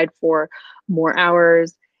outside for more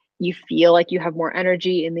hours. You feel like you have more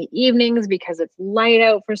energy in the evenings because it's light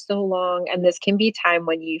out for so long. And this can be time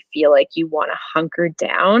when you feel like you want to hunker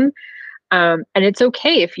down. And it's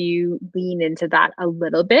okay if you lean into that a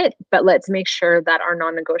little bit, but let's make sure that our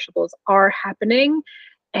non-negotiables are happening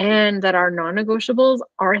and that our non-negotiables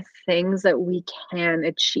are things that we can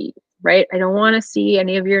achieve, right? I don't want to see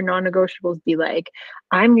any of your non-negotiables be like,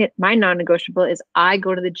 my non-negotiable is I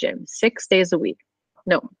go to the gym 6 days a week.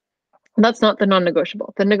 No, that's not the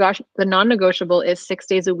non-negotiable. The non-negotiable is 6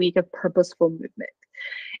 days a week of purposeful movement.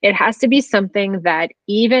 It has to be something that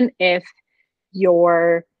even if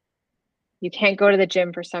you can't go to the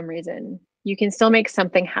gym for some reason, you can still make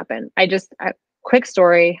something happen. Quick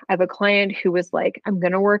story. I have a client who was like, I'm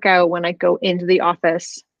going to work out when I go into the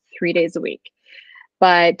office 3 days a week.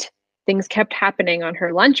 But things kept happening on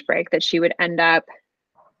her lunch break that she would end up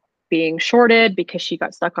being shorted because she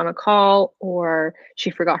got stuck on a call or she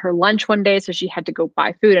forgot her lunch one day. So she had to go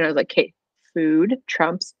buy food. And I was like, hey, food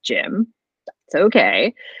trumps gym. That's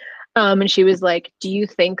okay. And she was like, do you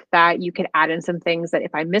think that you could add in some things that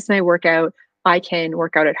if I miss my workout, I can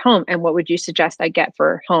work out at home? And what would you suggest I get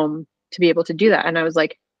for home to be able to do that? And I was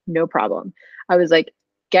like, no problem. I was like,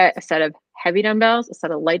 get a set of heavy dumbbells, a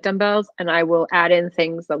set of light dumbbells, and I will add in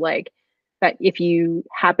things that if you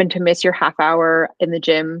happen to miss your half hour in the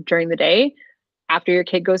gym during the day, after your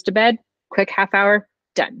kid goes to bed, quick half hour,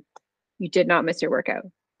 done. You did not miss your workout.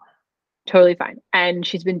 Totally fine. And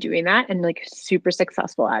she's been doing that and like super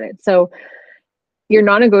successful at it. So your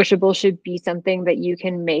non-negotiable should be something that you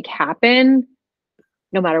can make happen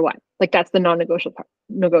no matter what. Like that's the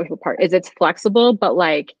non-negotiable part is it's flexible, but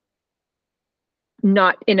like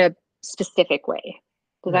not in a specific way.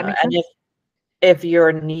 Does that make sense? And if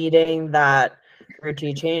you're needing that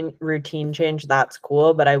routine change, that's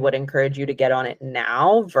cool. But I would encourage you to get on it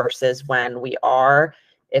now versus when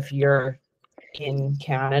if you're in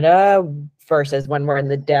Canada versus when we're in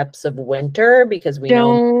the depths of winter, because we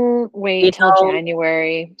know Don't wait till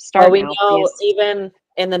January. Start we now, know please. even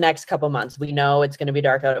in the next couple months, we know it's going to be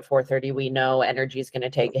dark out at 4:30. We know energy is going to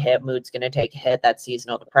take a hit, mood's going to take a hit, that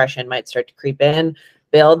seasonal depression might start to creep in.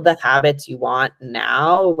 Build the habits you want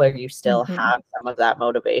now where you still have some of that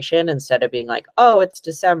motivation, instead of being like, oh, it's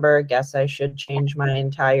December, guess I should change my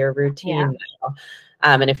entire routine now.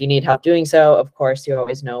 And if you need help doing so, of course, you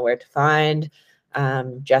always know where to find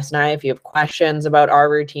Jess and I. If you have questions about our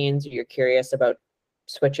routines, or you're curious about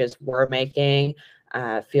switches we're making,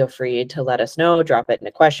 feel free to let us know. Drop it in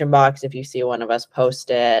the question box. If you see one of us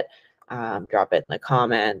post it, drop it in the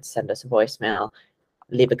comments, send us a voicemail,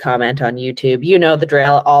 leave a comment on YouTube. You know the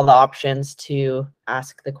drill, all the options to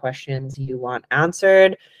ask the questions you want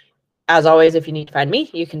answered. As always, if you need to find me,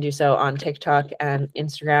 you can do so on TikTok and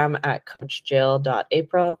Instagram at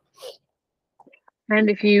coachjill.april. And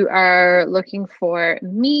if you are looking for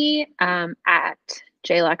me, at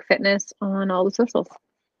JLock Fitness on all the socials.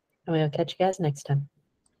 And we'll catch you guys next time.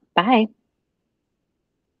 Bye.